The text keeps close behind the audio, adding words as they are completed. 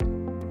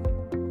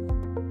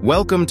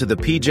Welcome to the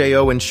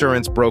PJO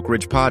Insurance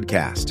Brokerage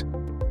podcast.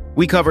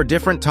 We cover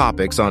different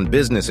topics on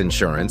business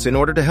insurance in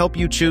order to help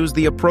you choose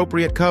the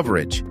appropriate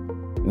coverage.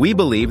 We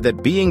believe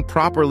that being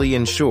properly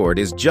insured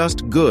is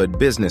just good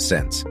business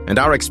sense, and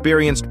our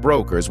experienced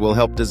brokers will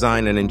help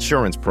design an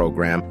insurance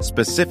program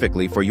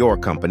specifically for your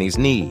company's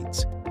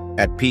needs.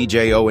 At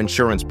PJO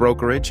Insurance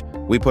Brokerage,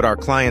 we put our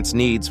clients'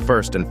 needs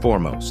first and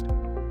foremost.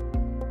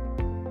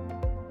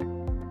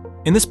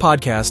 In this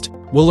podcast,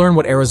 we'll learn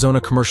what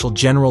Arizona Commercial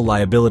General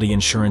Liability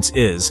Insurance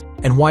is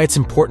and why it's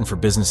important for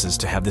businesses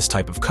to have this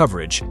type of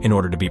coverage in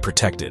order to be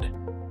protected.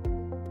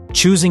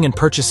 Choosing and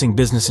purchasing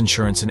business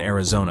insurance in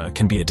Arizona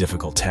can be a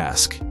difficult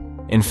task.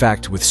 In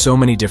fact, with so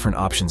many different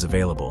options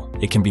available,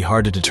 it can be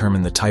hard to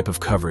determine the type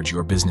of coverage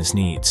your business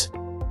needs.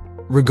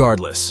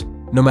 Regardless,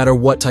 no matter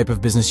what type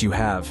of business you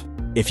have,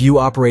 if you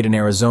operate in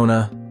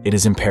Arizona, it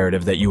is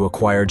imperative that you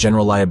acquire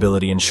general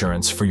liability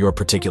insurance for your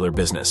particular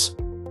business.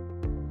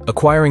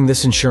 Acquiring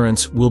this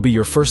insurance will be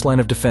your first line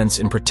of defense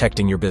in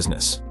protecting your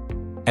business.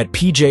 At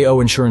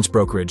PJO Insurance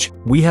Brokerage,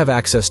 we have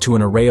access to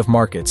an array of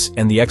markets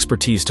and the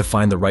expertise to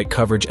find the right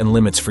coverage and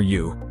limits for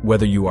you,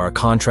 whether you are a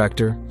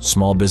contractor,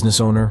 small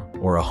business owner,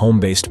 or a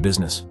home-based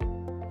business.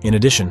 In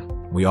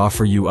addition, we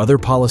offer you other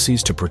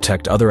policies to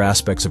protect other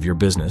aspects of your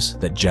business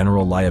that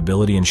general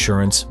liability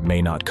insurance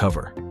may not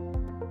cover.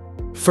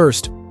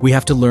 First, we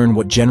have to learn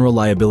what general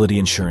liability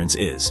insurance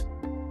is.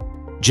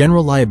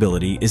 General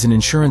liability is an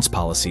insurance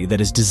policy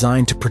that is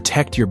designed to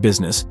protect your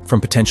business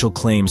from potential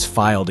claims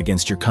filed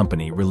against your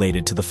company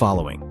related to the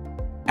following: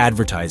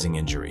 advertising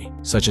injury,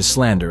 such as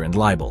slander and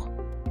libel,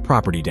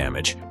 property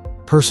damage,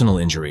 personal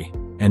injury,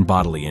 and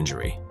bodily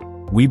injury.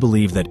 We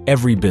believe that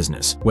every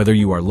business, whether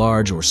you are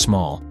large or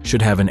small,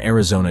 should have an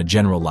Arizona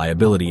general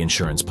liability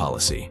insurance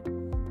policy.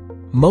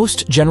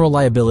 Most general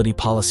liability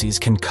policies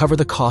can cover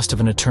the cost of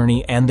an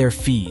attorney and their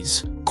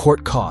fees,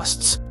 court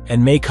costs,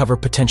 and may cover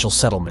potential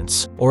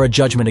settlements or a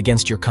judgment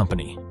against your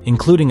company,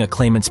 including a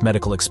claimant's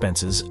medical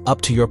expenses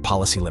up to your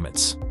policy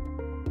limits.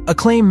 A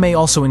claim may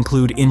also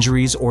include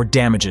injuries or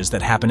damages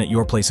that happen at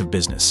your place of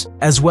business,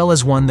 as well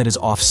as one that is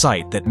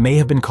off-site that may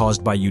have been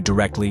caused by you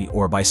directly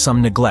or by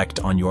some neglect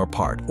on your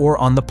part or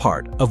on the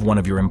part of one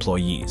of your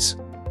employees.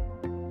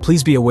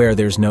 Please be aware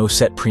there's no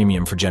set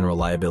premium for general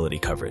liability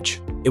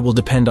coverage. It will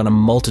depend on a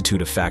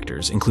multitude of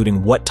factors,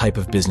 including what type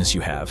of business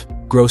you have,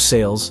 gross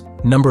sales,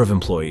 number of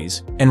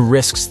employees, and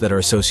risks that are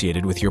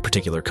associated with your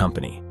particular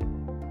company.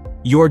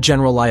 Your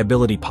general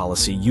liability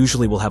policy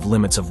usually will have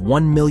limits of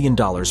 $1 million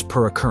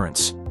per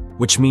occurrence,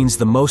 which means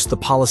the most the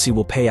policy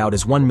will pay out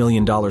is $1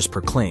 million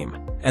per claim,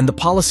 and the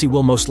policy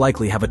will most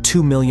likely have a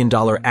 $2 million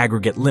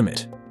aggregate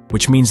limit,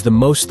 which means the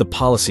most the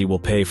policy will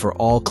pay for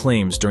all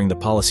claims during the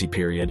policy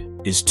period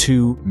is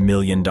 $2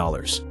 million.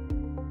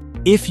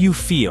 If you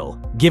feel,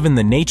 given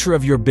the nature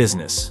of your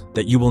business,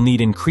 that you will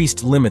need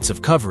increased limits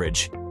of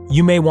coverage,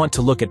 you may want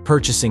to look at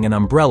purchasing an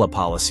umbrella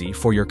policy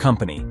for your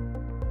company.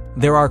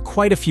 There are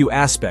quite a few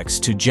aspects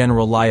to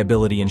general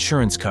liability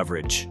insurance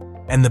coverage,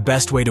 and the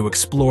best way to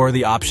explore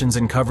the options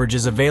and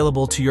coverages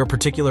available to your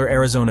particular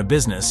Arizona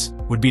business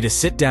would be to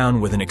sit down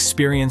with an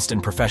experienced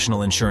and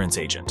professional insurance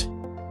agent.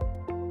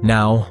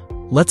 Now,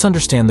 let's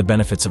understand the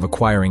benefits of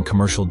acquiring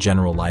commercial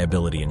general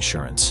liability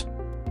insurance.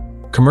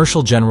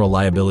 Commercial general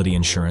liability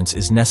insurance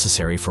is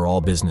necessary for all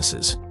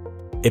businesses.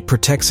 It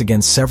protects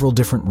against several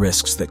different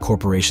risks that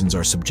corporations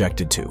are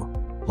subjected to,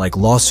 like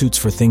lawsuits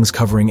for things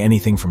covering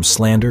anything from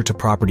slander to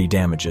property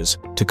damages,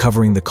 to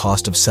covering the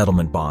cost of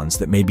settlement bonds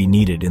that may be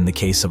needed in the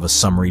case of a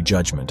summary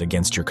judgment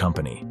against your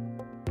company.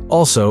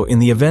 Also, in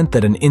the event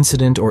that an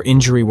incident or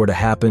injury were to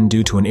happen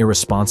due to an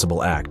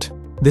irresponsible act,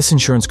 this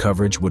insurance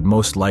coverage would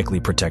most likely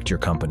protect your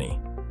company.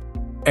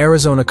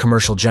 Arizona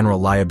Commercial General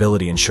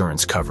Liability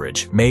Insurance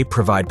coverage may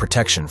provide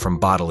protection from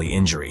bodily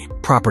injury,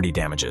 property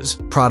damages,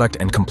 product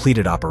and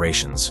completed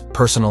operations,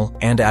 personal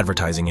and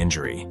advertising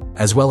injury,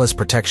 as well as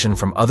protection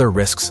from other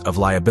risks of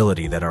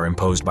liability that are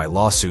imposed by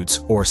lawsuits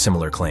or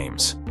similar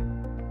claims.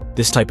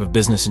 This type of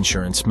business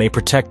insurance may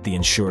protect the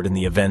insured in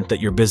the event that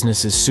your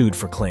business is sued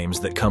for claims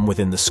that come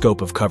within the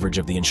scope of coverage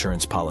of the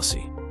insurance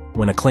policy.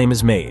 When a claim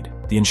is made,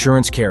 the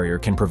insurance carrier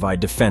can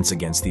provide defense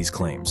against these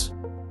claims.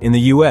 In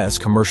the U.S.,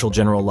 commercial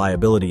general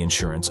liability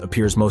insurance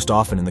appears most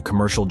often in the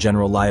commercial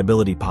general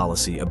liability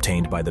policy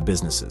obtained by the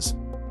businesses.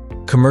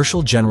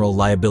 Commercial general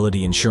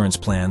liability insurance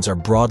plans are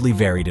broadly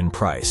varied in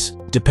price,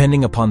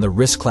 depending upon the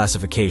risk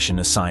classification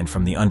assigned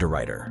from the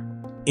underwriter.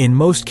 In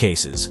most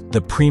cases, the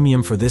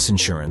premium for this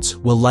insurance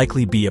will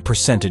likely be a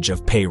percentage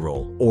of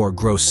payroll or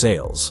gross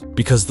sales,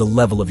 because the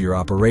level of your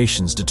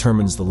operations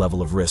determines the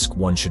level of risk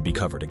one should be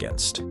covered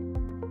against.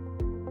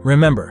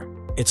 Remember,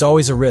 it's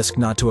always a risk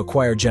not to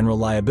acquire general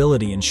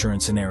liability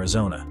insurance in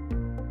Arizona.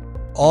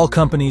 All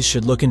companies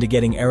should look into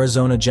getting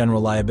Arizona general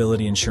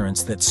liability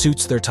insurance that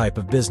suits their type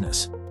of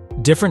business.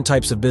 Different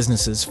types of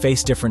businesses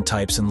face different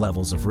types and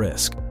levels of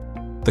risk.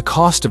 The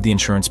cost of the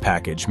insurance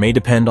package may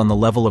depend on the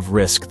level of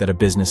risk that a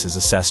business is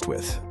assessed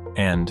with,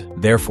 and,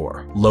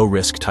 therefore,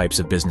 low-risk types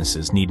of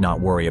businesses need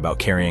not worry about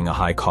carrying a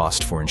high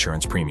cost for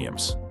insurance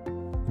premiums.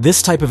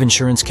 This type of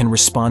insurance can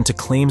respond to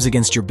claims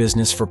against your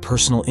business for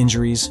personal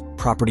injuries,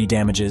 property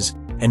damages,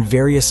 and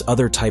various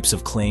other types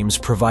of claims,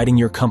 providing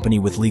your company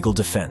with legal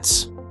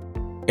defense.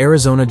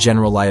 Arizona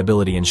General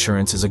Liability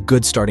Insurance is a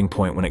good starting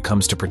point when it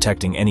comes to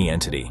protecting any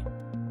entity.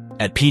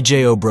 At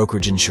PJO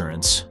Brokerage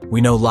Insurance,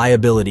 we know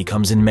liability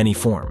comes in many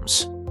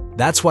forms.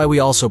 That's why we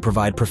also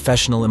provide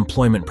professional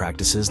employment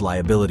practices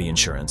liability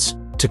insurance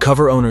to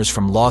cover owners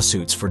from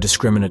lawsuits for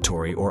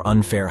discriminatory or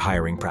unfair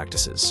hiring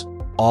practices,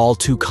 all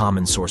two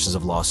common sources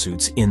of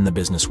lawsuits in the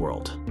business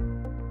world.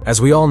 As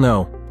we all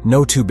know,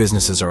 no two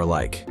businesses are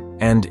alike,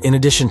 and in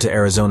addition to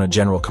Arizona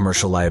General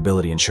Commercial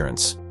Liability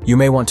Insurance, you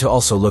may want to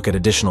also look at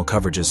additional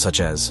coverages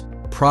such as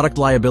product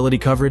liability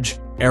coverage,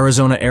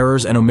 Arizona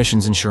Errors and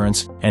Omissions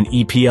Insurance, and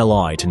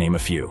EPLI, to name a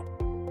few.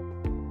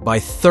 By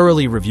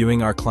thoroughly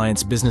reviewing our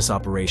client's business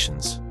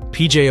operations,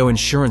 PJO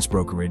Insurance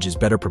Brokerage is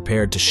better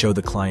prepared to show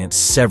the client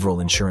several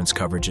insurance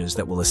coverages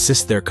that will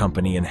assist their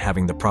company in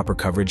having the proper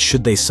coverage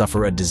should they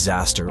suffer a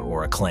disaster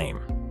or a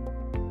claim.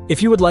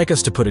 If you would like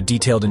us to put a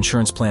detailed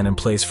insurance plan in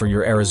place for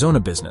your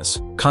Arizona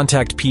business,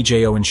 contact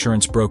PJO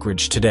Insurance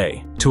Brokerage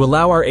today to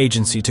allow our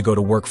agency to go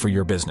to work for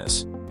your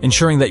business,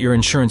 ensuring that your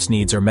insurance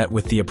needs are met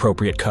with the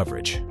appropriate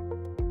coverage.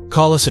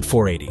 Call us at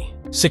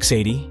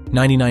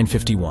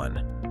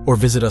 480-680-9951 or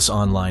visit us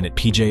online at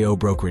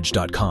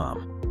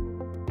pjobrokerage.com.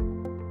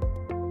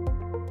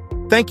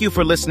 Thank you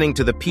for listening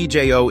to the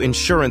PJO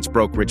Insurance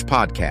Brokerage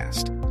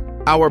podcast.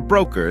 Our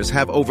brokers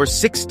have over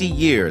 60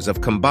 years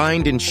of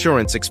combined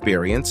insurance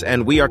experience,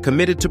 and we are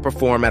committed to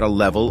perform at a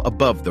level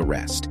above the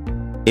rest.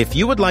 If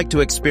you would like to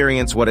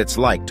experience what it's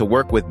like to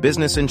work with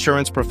business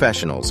insurance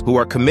professionals who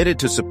are committed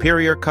to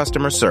superior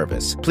customer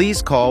service,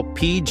 please call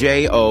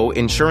PJO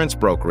Insurance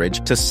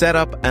Brokerage to set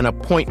up an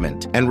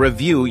appointment and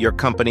review your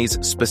company's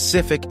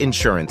specific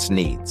insurance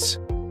needs.